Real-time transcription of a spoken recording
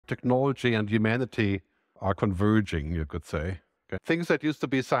technology and humanity are converging, you could say. Okay. Things that used to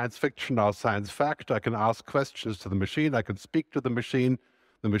be science fiction are science fact. I can ask questions to the machine. I can speak to the machine.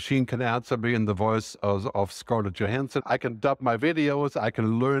 The machine can answer me in the voice of Scarlett Johansson. I can dub my videos. I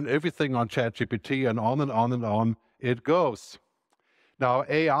can learn everything on ChatGPT, and on and on and on it goes. Now,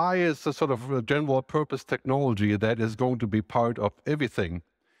 AI is a sort of a general purpose technology that is going to be part of everything.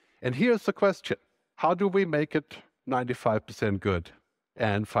 And here's the question. How do we make it 95% good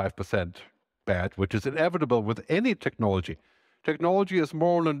and 5% bad, which is inevitable with any technology? Technology is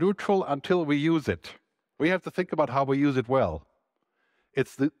morally neutral until we use it. We have to think about how we use it well.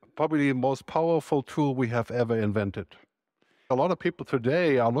 It's probably the most powerful tool we have ever invented. A lot of people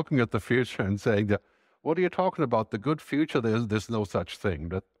today are looking at the future and saying that, what are you talking about? The good future, there's no such thing.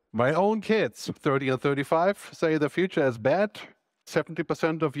 But my own kids, 30 and 35, say the future is bad.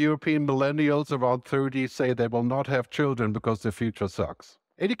 70% of European millennials around 30 say they will not have children because the future sucks.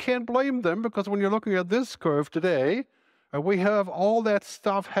 And you can't blame them, because when you're looking at this curve today, we have all that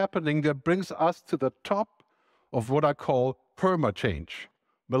stuff happening that brings us to the top of what I call perma-change.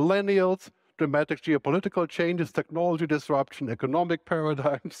 Millennials, dramatic geopolitical changes, technology disruption, economic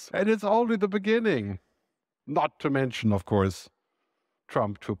paradigms, and it's only the beginning. Not to mention, of course,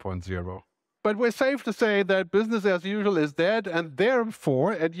 Trump 2.0. But we're safe to say that business as usual is dead, and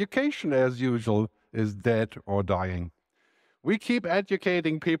therefore education as usual is dead or dying. We keep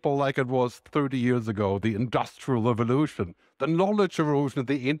educating people like it was 30 years ago, the Industrial Revolution, the knowledge revolution,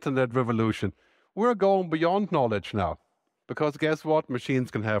 the Internet revolution. We're going beyond knowledge now, because guess what?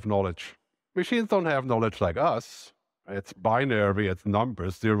 Machines can have knowledge. Machines don't have knowledge like us. It's binary, it's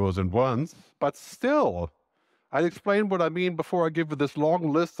numbers, zeros and ones, but still, I'll explain what I mean before I give you this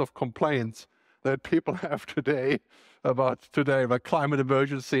long list of complaints that people have today, about climate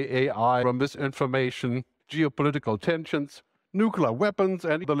emergency, AI, misinformation, geopolitical tensions, nuclear weapons,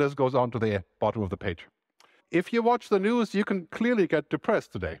 and the list goes on to the bottom of the page. If you watch the news, you can clearly get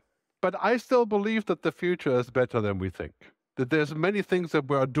depressed today. But I still believe that the future is better than we think, that there's many things that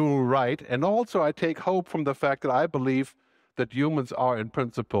we're doing right, and also I take hope from the fact that I believe that humans are in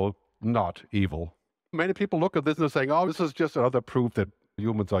principle not evil. Many people look at this and are saying, oh, this is just another proof that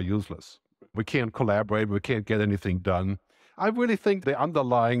humans are useless. We can't collaborate, we can't get anything done. I really think the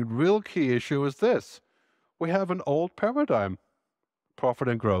underlying real key issue is this. We have an old paradigm, profit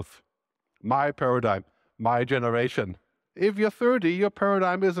and growth. My paradigm, my generation. If you're 30, your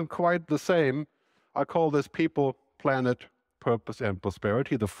paradigm isn't quite the same. I call this people, planet, purpose, and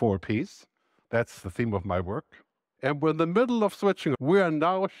prosperity, the 4 Ps. That's the theme of my work. And we're in the middle of switching. We are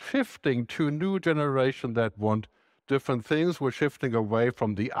now shifting to a new generation that want different things. We're shifting away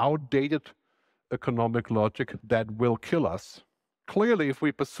from the outdated economic logic that will kill us. Clearly, if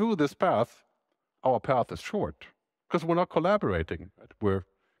we pursue this path, our path is short, because we're not collaborating. We're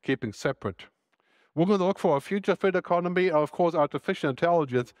keeping separate. We're going to look for a future-fit economy, of course, artificial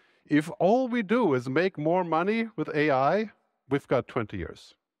intelligence. If all we do is make more money with AI, we've got 20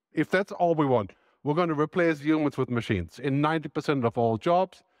 years. If that's all we want, we're going to replace humans with machines. In 90% of all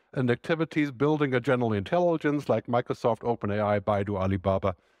jobs and activities, building a general intelligence like Microsoft, OpenAI, Baidu,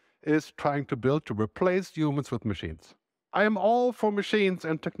 Alibaba is trying to build to replace humans with machines. I am all for machines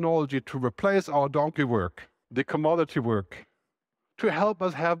and technology to replace our donkey work, the commodity work, to help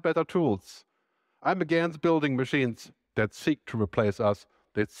us have better tools. I'm against building machines that seek to replace us,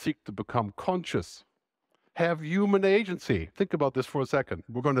 that seek to become conscious, have human agency. Think about this for a second.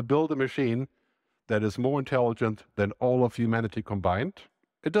 We're going to build a machine that is more intelligent than all of humanity combined.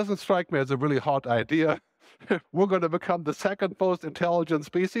 It doesn't strike me as a really hot idea. We're going to become the second most intelligent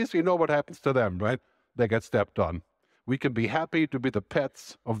species. You know what happens to them, right? They get stepped on. We can be happy to be the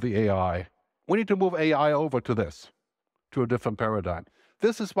pets of the AI. We need to move AI over to this, to a different paradigm.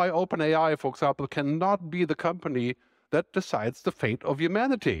 This is why OpenAI, for example, cannot be the company that decides the fate of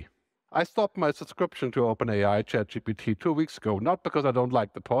humanity. I stopped my subscription to OpenAI ChatGPT 2 weeks ago, not because I don't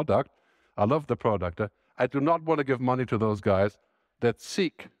like the product. I love the product. I do not want to give money to those guys that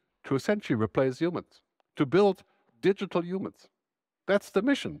seek to essentially replace humans, to build digital humans. That's the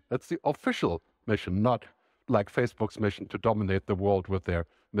mission. That's the official mission, not like Facebook's mission to dominate the world with their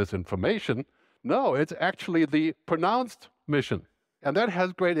misinformation. No, it's actually the pronounced mission. And that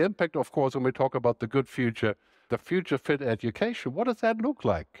has great impact, of course, when we talk about the good future, the future-fit education. What does that look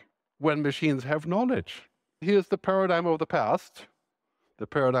like when machines have knowledge? Here's the paradigm of the past, the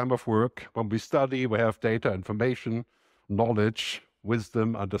paradigm of work. When we study, we have data, information, knowledge,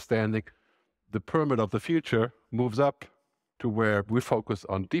 wisdom, understanding. The pyramid of the future moves up to where we focus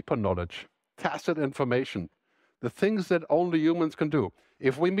on deeper knowledge, tacit information, The things that only humans can do.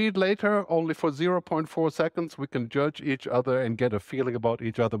 If we meet later, only for 0.4 seconds, we can judge each other and get a feeling about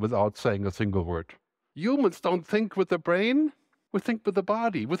each other without saying a single word. Humans don't think with the brain, we think with the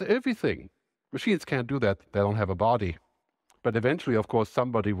body, with everything. Machines can't do that, they don't have a body. But eventually, of course,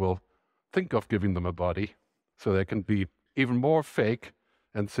 somebody will think of giving them a body so they can be even more fake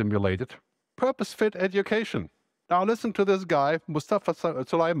and simulated. Purpose-fit education. Now listen to this guy, Mustafa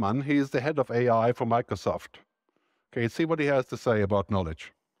Sulaiman. He is the head of AI for Microsoft. Okay, see what he has to say about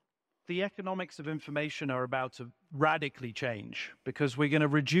knowledge. The economics of information are about to radically change because we're going to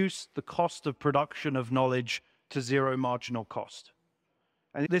reduce the cost of production of knowledge to zero marginal cost.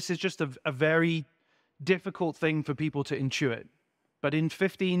 And this is just a very difficult thing for people to intuit. But in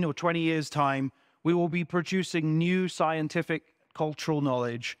 15 or 20 years' time, we will be producing new scientific, cultural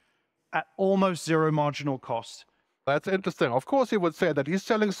knowledge at almost zero marginal cost. That's interesting. Of course, he would say that he's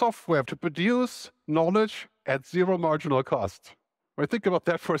selling software to produce knowledge at zero marginal cost. Well, think about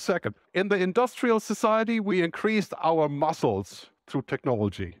that for a second. In the industrial society, we increased our muscles through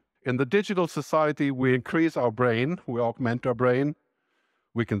technology. In the digital society, we increase our brain, we augment our brain,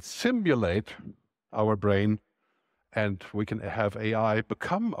 we can simulate our brain, and we can have AI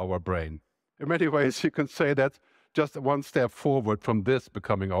become our brain. In many ways, you can say that's just one step forward from this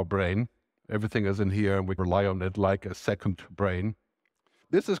becoming our brain. Everything is in here, and we rely on it like a second brain.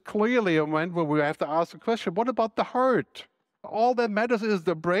 This is clearly a moment where we have to ask the question, what about the heart? All that matters is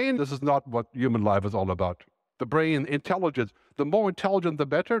the brain. This is not what human life is all about. The brain, intelligence. The more intelligent, the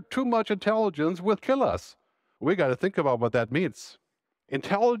better. Too much intelligence will kill us. We got to think about what that means.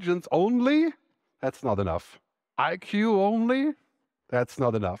 Intelligence only? That's not enough. IQ only? That's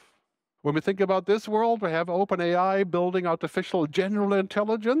not enough. When we think about this world, we have OpenAI building artificial general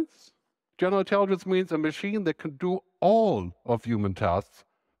intelligence. General intelligence means a machine that can do all of human tasks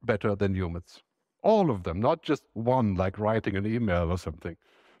better than humans. All of them, not just one, like writing an email or something.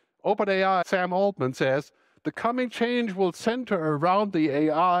 OpenAI, Sam Altman says, the coming change will center around the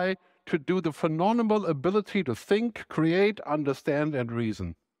AI to do the phenomenal ability to think, create, understand, and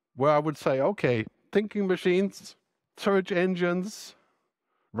reason. Where I would say, okay, thinking machines, search engines,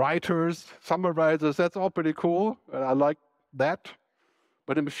 writers, summarizers, that's all pretty cool. And I like that.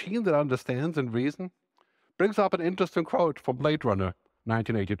 But a machine that understands and reasons brings up an interesting quote from Blade Runner,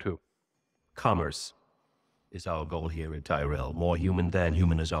 1982. Commerce is our goal here at Tyrell. More human than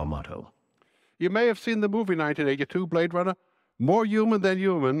human is our motto. You may have seen the movie 1982, Blade Runner. More human than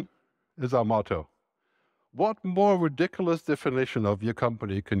human is our motto. What more ridiculous definition of your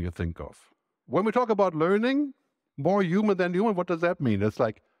company can you think of? When we talk about learning, more human than human, what does that mean? It's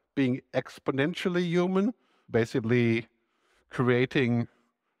like being exponentially human, basically creating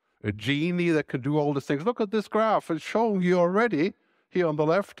a genie that can do all these things. Look at this graph. It's showing you already, here on the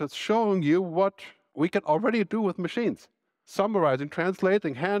left, it's showing you what we can already do with machines. Summarizing,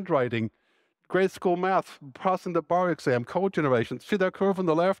 translating, handwriting, grade school math, passing the bar exam, code generation. See that curve on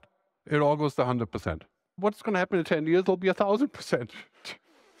the left? It all goes to 100%. What's going to happen in 10 years? It'll be 1,000%.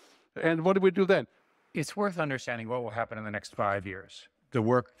 And what do we do then? It's worth understanding what will happen in the next 5 years. The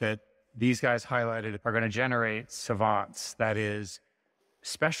work that these guys highlighted are going to generate savants, that is,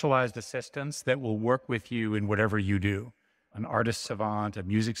 specialized assistants that will work with you in whatever you do. An artist savant, a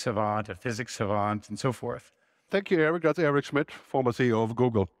music savant, a physics savant, and so forth. Thank you, Eric. That's Eric Schmidt, former CEO of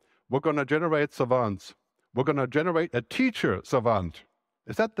Google. We're going to generate savants. We're going to generate a teacher savant.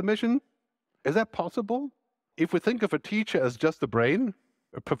 Is that the mission? Is that possible? If we think of a teacher as just a brain,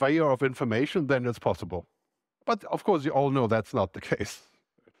 a purveyor of information, then it's possible. But of course, you all know that's not the case.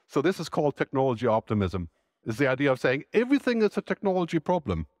 So this is called technology optimism. It's the idea of saying everything is a technology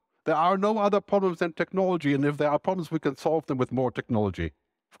problem. There are no other problems than technology, and if there are problems, we can solve them with more technology.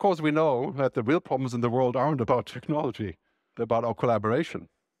 Of course, we know that the real problems in the world aren't about technology. They're about our collaboration.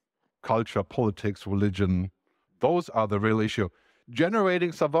 Culture, politics, religion, those are the real issue.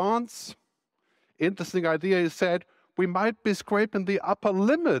 Generating savants, interesting idea is said, we might be scraping the upper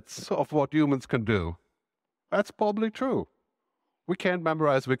limits of what humans can do. That's probably true. We can't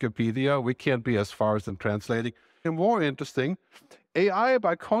memorize Wikipedia. We can't be as fast in translating. And more interesting, AI,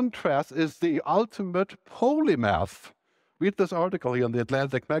 by contrast, is the ultimate polymath. Read this article here in the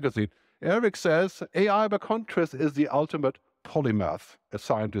Atlantic magazine. Eric says AI, by contrast, is the ultimate polymath, a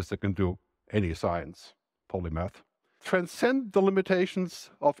scientist that can do any science. Polymath. Transcend the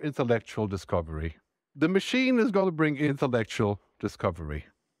limitations of intellectual discovery. The machine is going to bring intellectual discovery.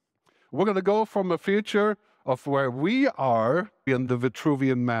 We're going to go from a future of where we are in the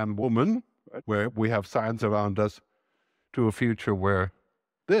Vitruvian man-woman, where we have science around us, to a future where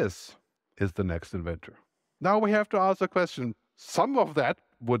this is the next inventor. Now we have to ask the question, some of that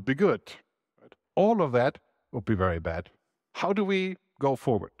would be good. All of that would be very bad. How do we go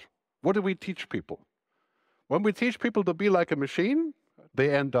forward? What do we teach people? When we teach people to be like a machine,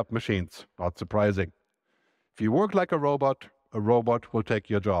 they end up machines. Not surprising. If you work like a robot will take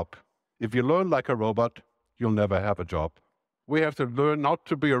your job. If you learn like a robot, you'll never have a job. We have to learn not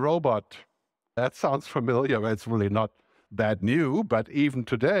to be a robot. That sounds familiar. It's really not that new, but even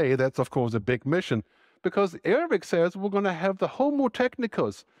today, that's of course a big mission. Because Eric says we're going to have the homo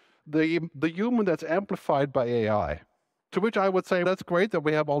technicus, the human that's amplified by AI. To which I would say, that's great that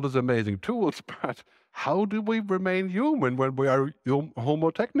we have all these amazing tools, but how do we remain human when we are homo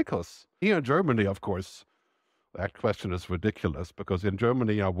technicus? Here in Germany, of course, that question is ridiculous, because in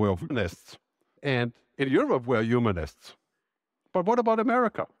Germany we're humanists, and in Europe we're humanists. But what about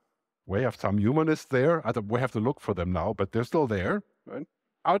America? We have some humanists there. We have to look for them now, but they're still there. Right?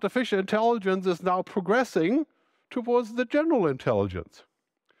 Artificial intelligence is now progressing towards the general intelligence.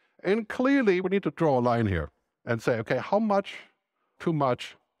 And clearly, we need to draw a line here and say, okay, how much too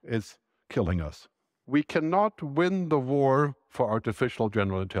much is killing us? We cannot win the war for artificial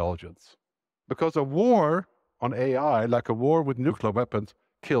general intelligence. Because a war on AI, like a war with nuclear weapons,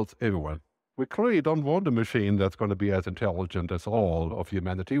 kills everyone. We clearly don't want a machine that's going to be as intelligent as all of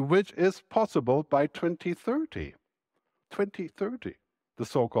humanity, which is possible by 2030. 2030, the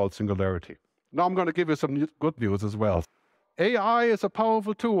so-called singularity. Now I'm going to give you some good news as well. AI is a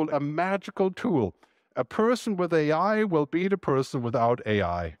powerful tool, a magical tool. A person with AI will beat a person without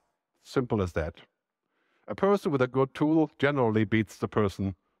AI. Simple as that. A person with a good tool generally beats the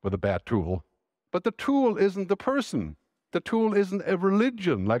person with a bad tool. But the tool isn't the person. The tool isn't a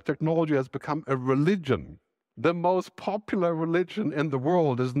religion, like technology has become a religion. The most popular religion in the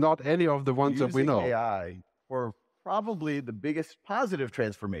world is not any of the ones that we know. AI for probably the biggest positive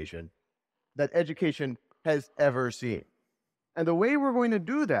transformation that education has ever seen. And the way we're going to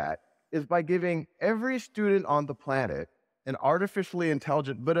do that is by giving every student on the planet an artificially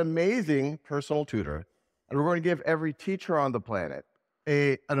intelligent but amazing personal tutor. And we're going to give every teacher on the planet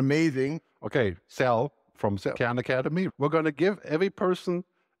an amazing... Okay, Sal from Khan Academy, we're going to give every person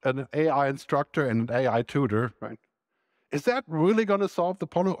an AI instructor and an AI tutor, right? Is that really going to solve the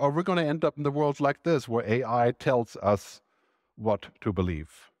problem? Or are we going to end up in the world like this, where AI tells us what to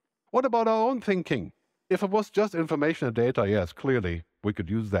believe? What about our own thinking? If it was just information and data, yes, clearly we could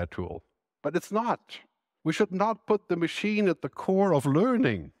use that tool. But it's not. We should not put the machine at the core of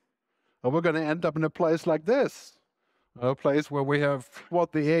learning. Or we're going to end up in a place like this. A place where we have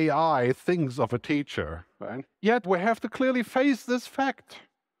what the AI thinks of a teacher, right? Yet we have to clearly face this fact.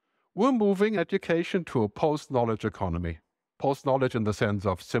 We're moving education to a post-knowledge economy. Post-knowledge in the sense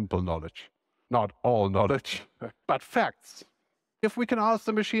of simple knowledge. Not all knowledge, but facts. If we can ask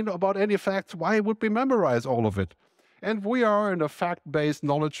the machine about any facts, why would we memorize all of it? And we are in a fact-based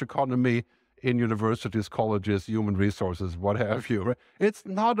knowledge economy in universities, colleges, human resources, what have you. Right? It's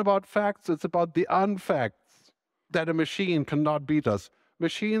not about facts, it's about the unfacts. That a machine cannot beat us.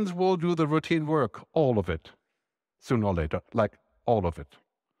 Machines will do the routine work, all of it, sooner or later, like all of it.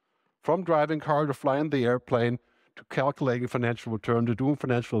 From driving car to flying the airplane, to calculating financial return, to doing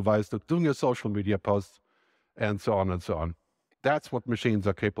financial advice, to doing your social media posts, and so on and so on. That's what machines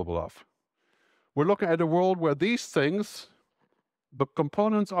are capable of. We're looking at a world where these things, the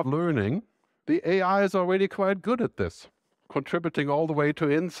components of learning, the AI is already quite good at this, contributing all the way to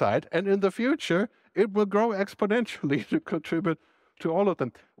insight, and in the future, it will grow exponentially to contribute to all of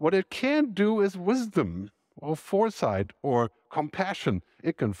them. What it can't do is wisdom or foresight or compassion.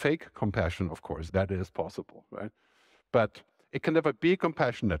 It can fake compassion, of course. That is possible, right? But it can never be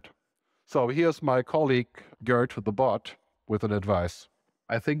compassionate. So here's my colleague, Gerd the bot, with an advice.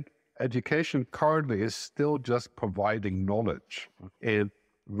 I think education currently is still just providing knowledge. And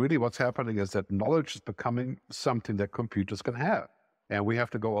really what's happening is that knowledge is becoming something that computers can have. And we have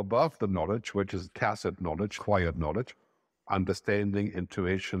to go above the knowledge, which is tacit knowledge, quiet knowledge, understanding,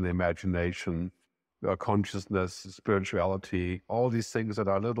 intuition, imagination, consciousness, spirituality, all these things that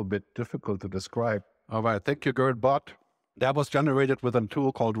are a little bit difficult to describe. All right, thank you, Gerd bot. That was generated with a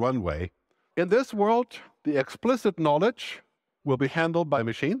tool called Runway. In this world, the explicit knowledge will be handled by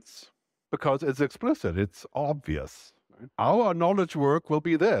machines because it's explicit, it's obvious. Right? Our knowledge work will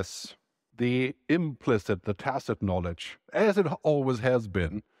be this. The implicit, the tacit knowledge, as it always has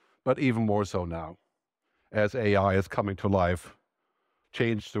been, but even more so now, as AI is coming to life,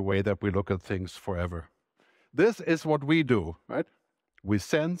 change the way that we look at things forever. This is what we do, right? We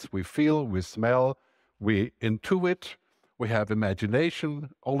sense, we feel, we smell, we intuit, we have imagination,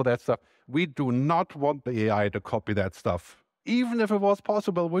 all of that stuff. We do not want the AI to copy that stuff, even if it was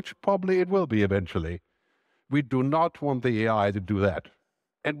possible, which probably it will be eventually. We do not want the AI to do that.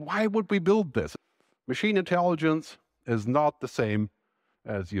 And why would we build this? Machine intelligence is not the same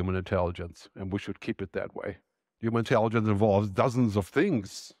as human intelligence, and we should keep it that way. Human intelligence involves dozens of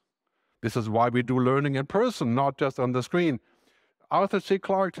things. This is why we do learning in person, not just on the screen. Arthur C.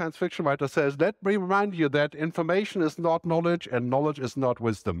 Clarke, science fiction writer, says, let me remind you that information is not knowledge and knowledge is not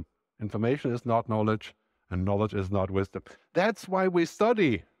wisdom. Information is not knowledge and knowledge is not wisdom. That's why we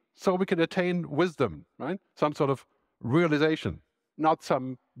study, so we can attain wisdom, right? Some sort of realization, not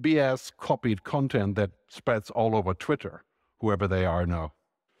some BS copied content that spreads all over Twitter, whoever they are now.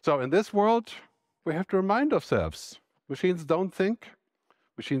 So in this world, we have to remind ourselves, machines don't think,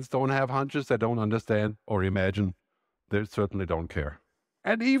 machines don't have hunches, they don't understand or imagine. They certainly don't care.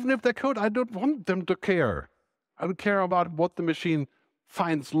 And even if they could, I don't want them to care. I don't care about what the machine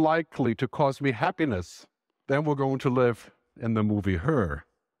finds likely to cause me happiness. Then we're going to live in the movie Her,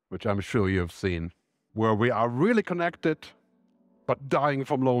 which I'm sure you've seen, where we are really connected, but dying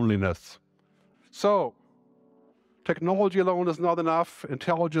from loneliness. So, technology alone is not enough.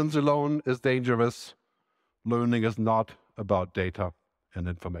 Intelligence alone is dangerous. Learning is not about data and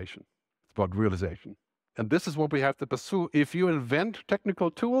information. It's about realization. And this is what we have to pursue. If you invent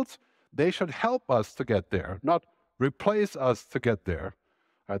technical tools, they should help us to get there, not replace us to get there.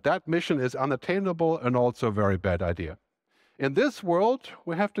 That mission is unattainable and also a very bad idea. In this world,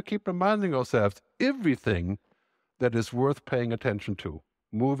 we have to keep reminding ourselves everything that is worth paying attention to,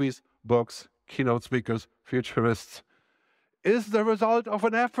 movies, books, keynote speakers, futurists, is the result of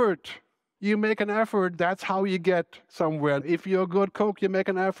an effort. You make an effort, that's how you get somewhere. If you're a good cook, you make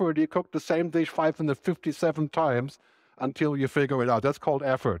an effort. You cook the same dish 557 times until you figure it out. That's called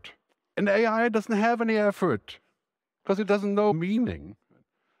effort. And AI doesn't have any effort because it doesn't know meaning.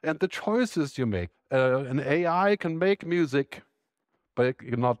 And the choices you make. An AI can make music, but it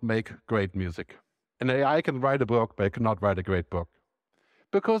cannot make great music. An AI can write a book, but it cannot write a great book.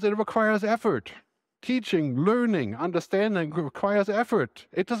 Because it requires effort. Teaching, learning, understanding requires effort.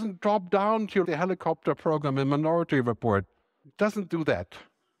 It doesn't drop down to the helicopter program in Minority Report. It doesn't do that.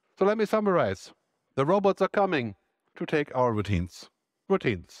 So let me summarize. The robots are coming to take our routines.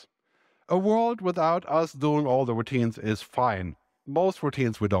 Routines. A world without us doing all the routines is fine. Most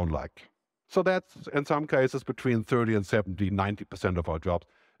routines we don't like. So that's, in some cases, between 30 and 70, 90% of our jobs.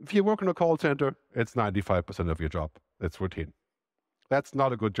 If you work in a call center, it's 95% of your job. It's routine. That's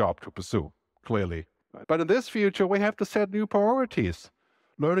not a good job to pursue, clearly. But in this future, we have to set new priorities.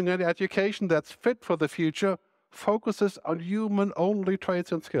 Learning and education that's fit for the future focuses on human-only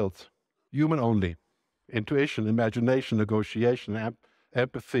traits and skills. Human-only. Intuition, imagination, negotiation,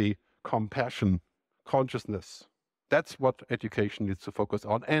 empathy, compassion, consciousness. That's what education needs to focus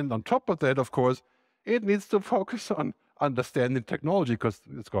on. And on top of that, of course, it needs to focus on understanding technology because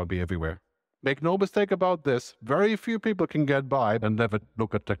it's going to be everywhere. Make no mistake about this, very few people can get by and never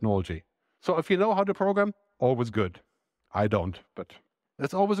look at technology. So if you know how to program, always good. I don't, but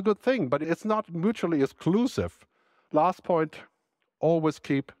it's always a good thing, but it's not mutually exclusive. Last point, always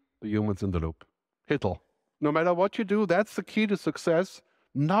keep the humans in the loop. Hittel. No matter what you do, that's the key to success,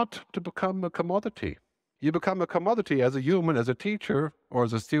 not to become a commodity. You become a commodity as a human, as a teacher, or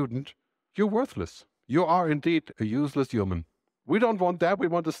as a student, you're worthless. You are indeed a useless human. We don't want that. We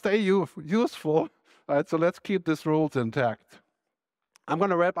want to stay useful. Right, so let's keep these rules intact. I'm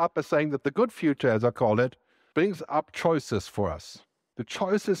going to wrap up by saying that the good future, as I call it, brings up choices for us. The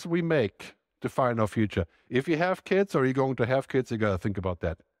choices we make define our future. If you have kids or you're going to have kids, you got to think about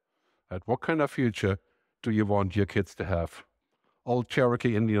that. Right? What kind of future do you want your kids to have? Old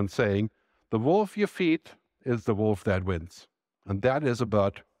Cherokee Indian saying, the wolf you feed is the wolf that wins. And that is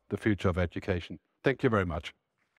about the future of education. Thank you very much.